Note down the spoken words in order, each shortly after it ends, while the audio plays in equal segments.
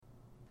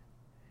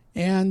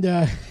And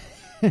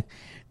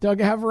Doug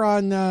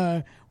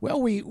Heveron,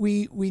 well,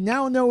 we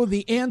now know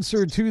the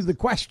answer to the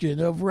question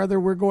of whether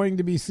we're going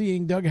to be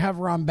seeing Doug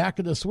Heveron back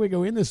at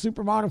Oswego in the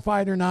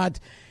Supermodified or not.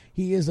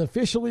 He is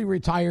officially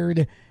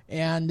retired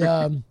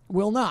and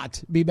will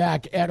not be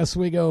back at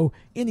Oswego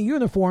in a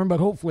uniform,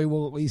 but hopefully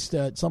we'll at least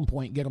at some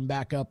point get him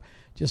back up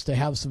just to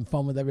have some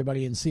fun with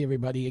everybody and see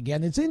everybody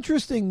again. It's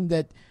interesting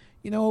that,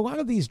 a lot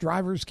of these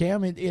drivers,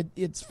 Cam,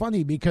 it's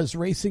funny because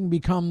racing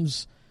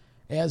becomes,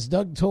 as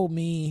Doug told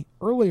me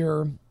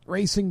earlier,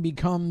 racing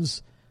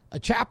becomes a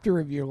chapter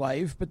of your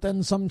life, but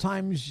then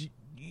sometimes,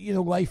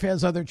 life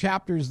has other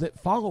chapters that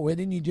follow it,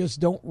 and you just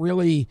don't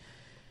really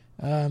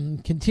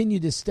continue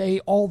to stay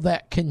all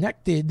that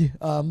connected.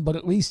 But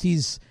at least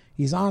he's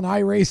on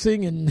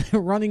iRacing and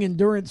running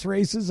endurance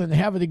races and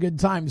having a good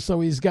time.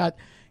 So he's got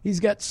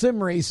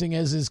sim racing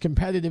as his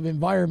competitive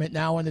environment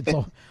now, and it's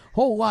a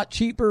whole lot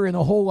cheaper and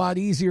a whole lot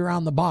easier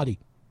on the body.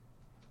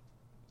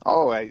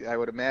 Oh, I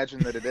would imagine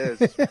that it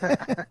is.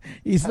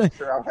 I'm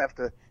sure I'll have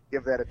to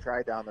give that a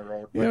try down the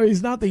road. But,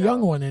 he's not the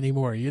young one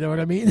anymore. You know what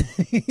I mean?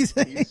 he's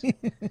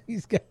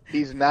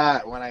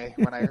not. When I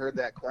heard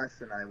that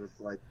question, I was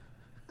like,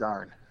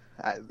 darn.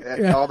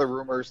 All the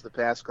rumors the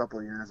past couple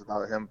of years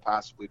about him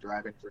possibly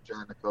driving for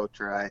John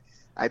Nicotra,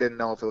 I didn't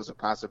know if it was a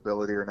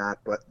possibility or not,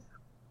 but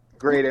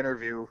great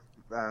interview.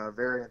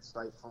 Very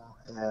insightful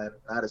and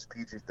not as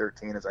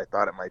PG-13 as I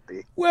thought it might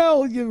be.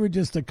 Well, you were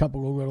just a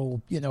couple of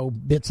little,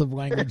 bits of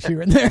language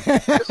here and there.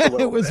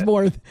 It was bit.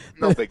 More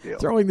no big deal.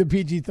 Throwing the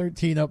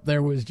PG-13 up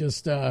there was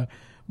just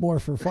more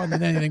for fun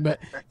than anything.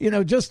 But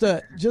just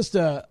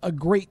a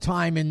great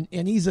time, and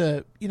he's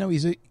a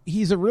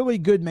really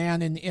good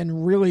man,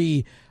 and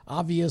really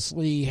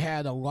obviously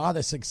had a lot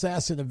of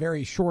success in a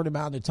very short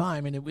amount of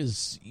time. And it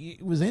was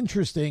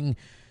interesting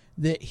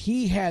that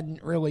he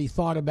hadn't really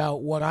thought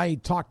about what I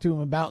talked to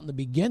him about in the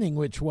beginning,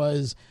 which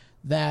was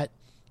that,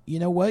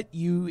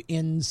 you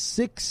in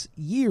 6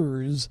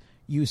 years,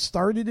 you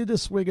started at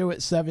Oswego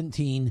at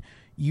 17,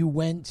 you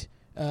went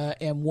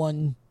and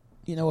won,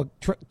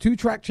 2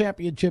 track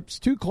championships,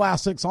 2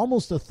 classics,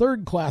 almost a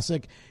 3rd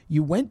classic.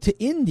 You went to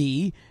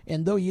Indy,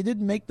 and though you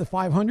didn't make the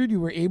 500,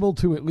 you were able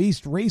to at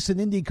least race an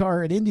Indy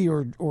car at Indy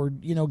or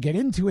get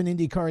into an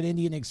Indy car at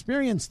Indy and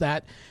experience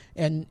that,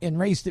 and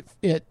raced it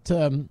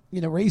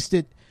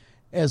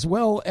as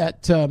well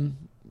at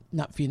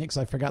not Phoenix,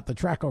 I forgot the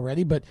track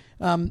already, but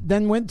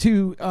then went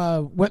to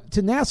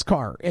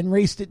NASCAR and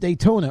raced at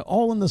Daytona,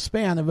 all in the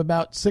span of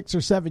about 6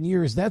 or 7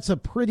 years. That's a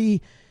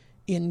pretty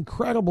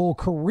incredible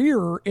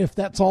career if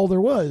that's all there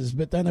was.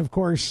 But then, of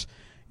course,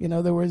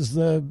 there was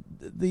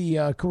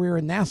the career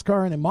in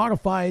NASCAR and in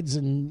modifieds,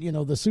 and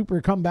the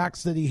super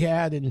comebacks that he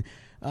had, and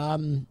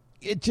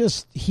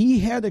he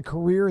had a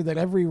career that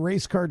every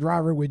race car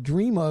driver would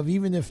dream of,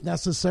 even if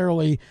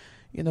necessarily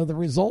the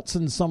results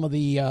in some of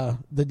the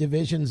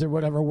divisions or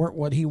whatever weren't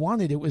what he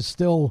wanted. It was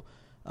still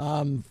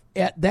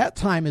at that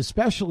time,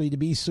 especially, to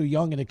be so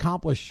young and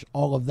accomplish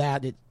all of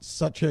that at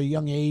such a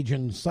young age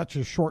and such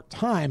a short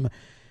time,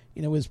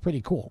 was pretty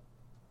cool.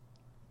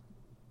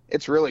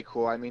 It's really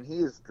cool. I mean,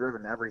 he has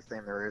driven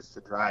everything there is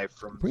to drive,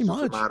 from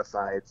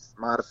Supermodifieds,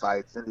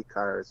 modifieds, Indy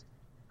cars,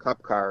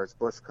 Cup cars,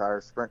 Busch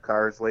cars, sprint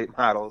cars, late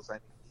models. I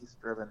mean, he's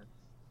driven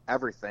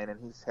everything, and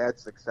he's had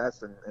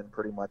success in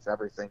pretty much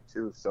everything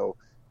too. So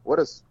what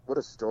a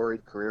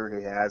storied career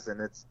he has, and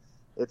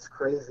it's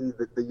crazy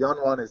that the young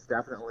one is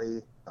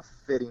definitely a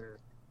fitting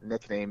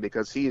nickname,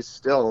 because he is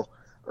still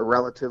a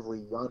relatively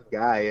young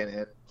guy,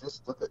 and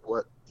just look at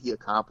what he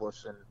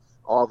accomplished and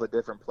all the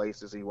different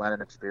places he went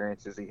and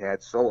experiences he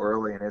had so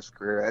early in his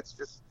career.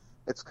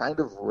 It's kind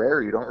of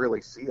rare. You don't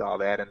really see all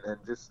that, and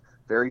just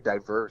very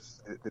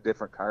diverse, the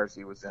different cars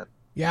he was in.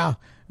 Yeah.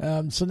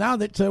 So now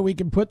that we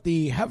can put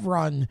the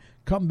Heveron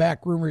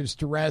comeback rumors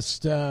to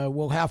rest,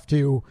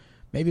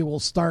 maybe we'll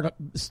start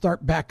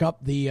back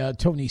up the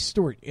Tony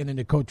Stewart in a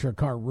Nicotra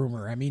car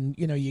rumor. I mean,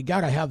 you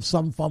got to have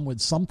some fun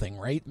with something,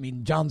 right? I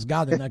mean, John's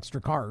got an extra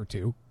car or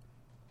two.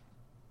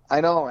 I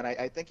know, and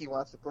I think he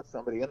wants to put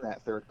somebody in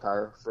that 3rd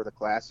car for the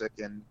Classic,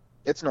 and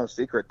it's no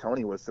secret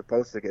Tony was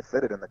supposed to get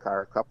fitted in the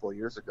car a couple of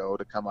years ago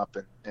to come up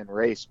and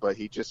race, but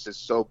he just is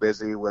so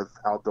busy with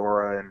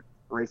Eldora and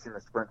racing the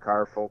sprint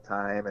car full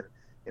time, and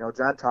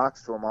John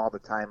talks to him all the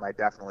time. I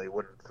definitely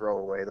wouldn't throw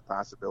away the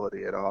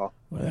possibility at all.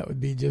 Well, that would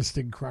be just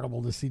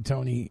incredible to see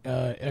Tony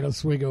at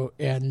Oswego,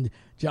 and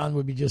John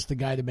would be just the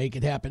guy to make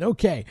it happen.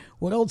 Okay,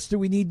 what else do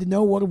we need to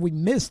know? What have we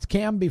missed,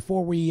 Cam,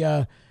 before we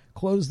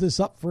close this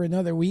up for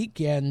another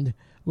week and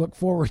look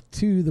forward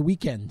to the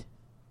weekend?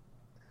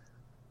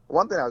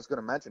 One thing I was going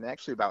to mention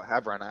actually about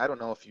Heveron, I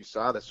don't know if you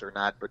saw this or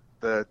not, but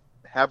the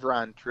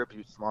Heveron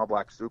Tribute Small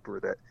Block Super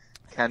that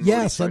Ken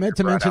Yes, Moody I meant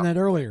to mention that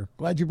earlier.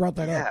 Glad you brought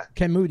that up.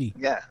 Ken Moody.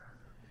 Yeah,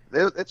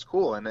 it's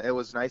cool, and it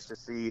was nice to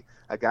see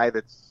a guy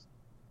that's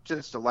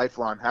just a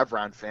lifelong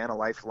Heveron fan, a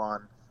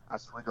lifelong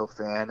Oswego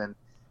fan, and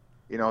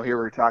here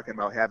we're talking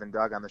about having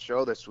Doug on the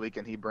show this week,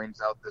 and he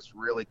brings out this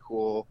really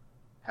cool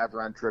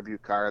Heveron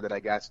tribute car that I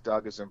guess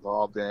Doug is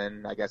involved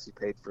in. I guess he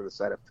paid for the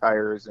set of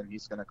tires, and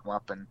he's going to come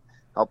up and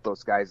help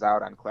those guys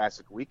out on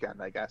Classic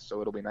weekend, I guess.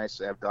 So it'll be nice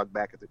to have Doug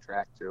back at the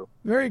track too.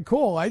 Very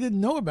cool. I didn't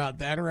know about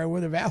that, or I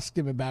would have asked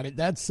him about it.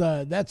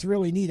 That's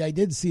really neat. I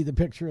did see the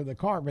picture of the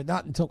car, but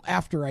not until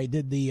after I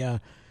did the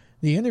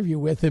interview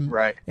with him.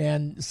 Right.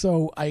 And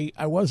so I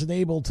wasn't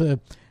able to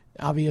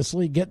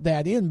obviously get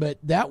that in, but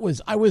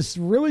I was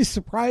really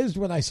surprised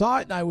when I saw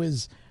it, and I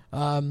was,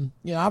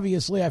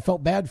 obviously I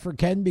felt bad for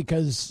Ken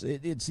because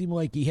it seemed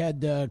like he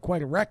had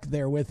quite a wreck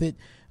there with it.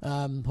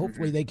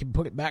 Hopefully they can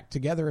put it back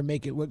together and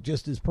make it look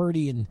just as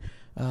pretty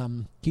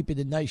and keep it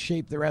in nice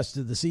shape the rest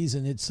of the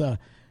season. It's,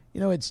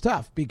 it's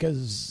tough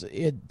because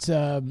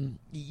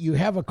you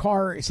have a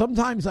car.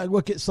 Sometimes I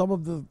look at some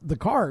of the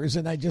cars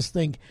and I just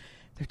think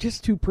they're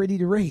just too pretty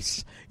to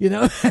race,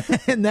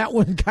 and that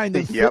one kind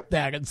of flipped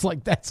that. It's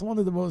like, that's one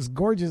of the most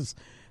gorgeous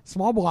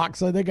small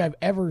blocks I think I've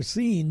ever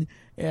seen.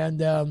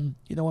 And,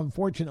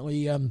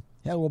 unfortunately, had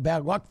a little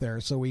bad luck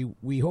there. So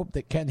we hope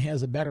that Ken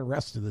has a better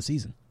rest of the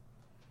season.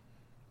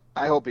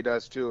 I hope he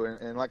does too.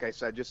 And like I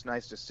said, just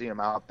nice to see him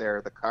out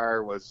there. The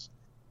car was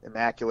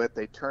immaculate.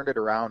 They turned it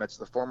around. It's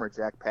the former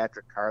Jack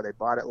Patrick car. They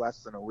bought it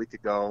less than a week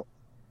ago,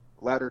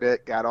 lettered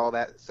it, got all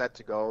that set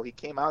to go. He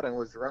came out and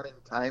was running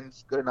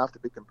times good enough to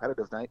be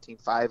competitive,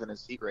 19.5 in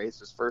his heat race,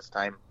 his first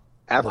time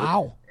ever.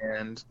 Wow.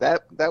 And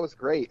that was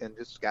great, and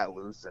just got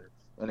loose and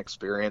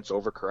inexperienced,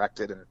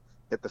 overcorrected, and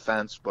hit the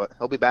fence. But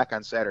he'll be back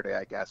on Saturday,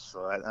 I guess,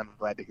 so I'm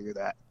glad to hear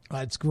that.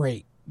 That's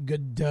great.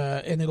 Good,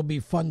 and it'll be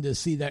fun to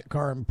see that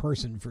car in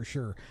person for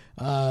sure.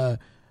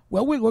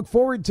 Well, we look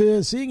forward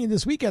to seeing you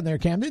this weekend there,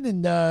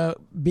 Camden, and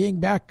being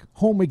back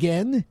home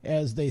again,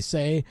 as they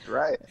say. That's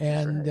right.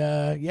 And,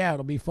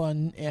 it'll be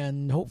fun,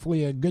 and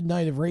hopefully a good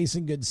night of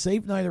racing, good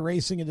safe night of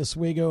racing at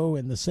Oswego,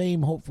 and the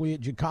same hopefully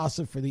at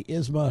Jacasa for the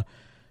ISMA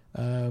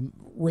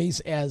race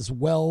as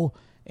well.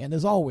 And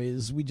as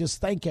always, we just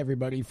thank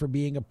everybody for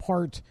being a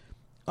part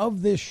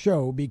of this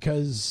show,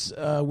 because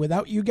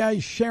without you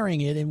guys sharing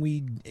it,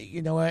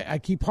 and I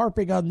keep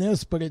harping on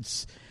this, but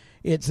it's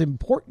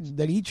important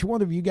that each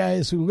one of you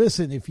guys who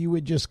listen, if you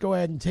would just go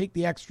ahead and take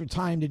the extra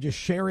time to just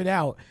share it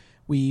out.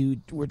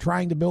 We're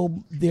trying to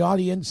build the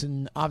audience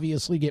and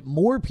obviously get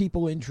more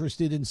people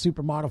interested in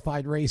super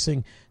modified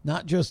racing,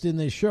 not just in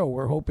this show.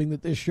 We're hoping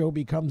that this show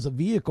becomes a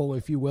vehicle,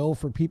 if you will,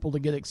 for people to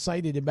get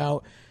excited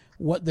about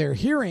what they're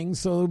hearing,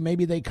 so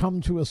maybe they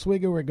come to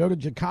Oswego or go to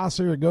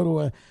Jacasa or go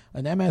to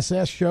an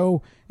MSS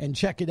show and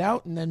check it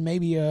out, and then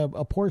maybe a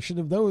portion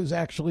of those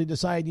actually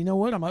decide, you know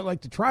what, I might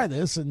like to try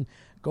this, and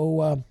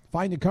go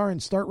find a car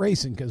and start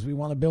racing, because we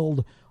want to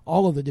build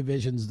all of the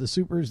divisions, the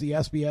supers, the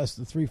SBS,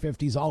 the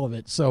 350s, all of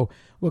it. So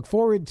look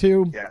forward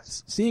to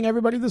seeing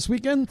everybody this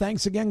weekend.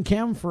 Thanks again,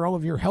 Cam, for all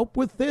of your help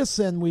with this,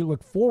 and we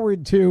look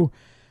forward to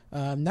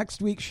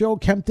next week's show.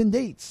 Kempton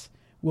Dates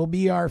will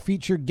be our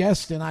featured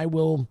guest, and I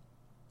will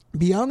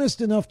be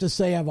honest enough to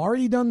say I've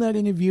already done that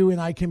interview, and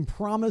I can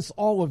promise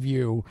all of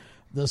you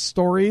the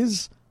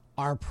stories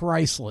are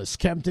priceless.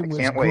 Kempton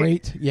was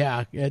great.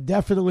 Yeah,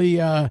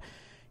 definitely.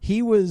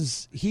 He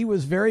was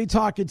very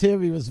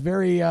talkative. He was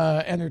very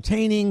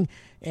entertaining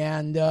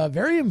and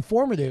very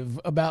informative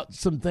about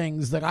some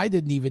things that I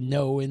didn't even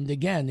know. And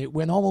again, it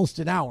went almost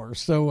an hour.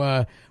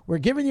 So we're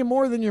giving you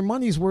more than your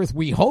money's worth,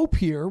 we hope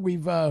here.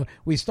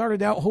 We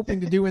started out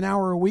hoping to do an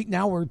hour a week.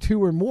 Now we're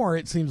 2 or more,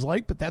 it seems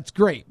like, but that's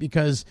great,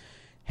 because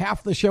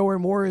half the show or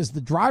more is the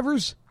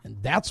drivers,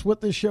 and that's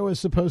what this show is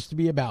supposed to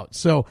be about.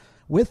 So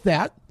with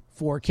that,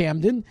 for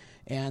Camden,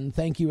 and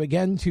thank you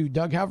again to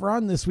Doug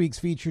Heveron, this week's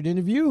featured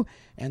interview,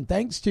 and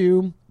thanks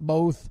to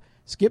both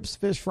Skip's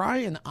Fish Fry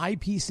and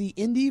IPC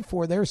Indy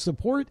for their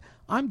support.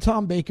 I'm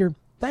Tom Baker.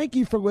 Thank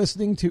you for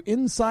listening to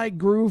Inside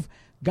Groove.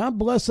 God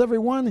bless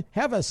everyone.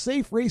 Have a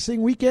safe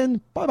racing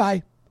weekend.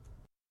 Bye-bye.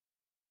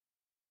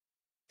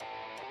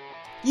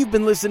 You've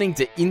been listening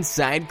to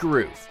Inside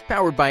Groove,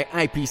 powered by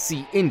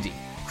IPC Indy,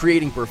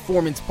 creating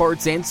performance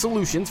parts and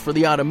solutions for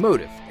the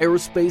automotive,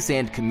 aerospace,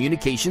 and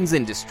communications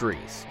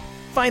industries.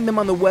 Find them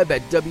on the web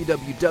at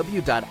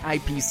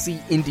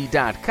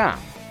www.ipcindy.com.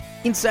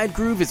 Inside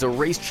Groove is a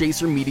Race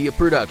Chaser Media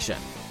production.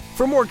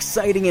 For more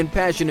exciting and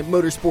passionate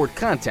motorsport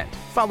content,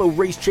 follow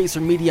Race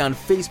Chaser Media on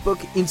Facebook,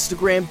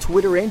 Instagram,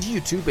 Twitter, and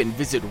YouTube, and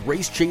visit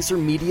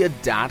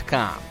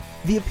racechasermedia.com.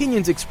 The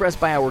opinions expressed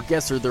by our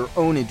guests are their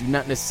own and do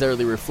not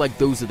necessarily reflect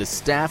those of the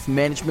staff,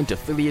 management,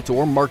 affiliate,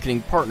 or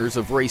marketing partners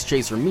of Race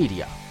Chaser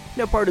Media.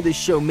 No part of this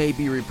show may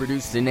be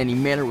reproduced in any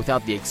manner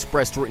without the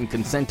expressed written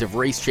consent of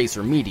Race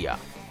Chaser Media.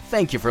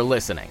 Thank you for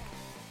listening.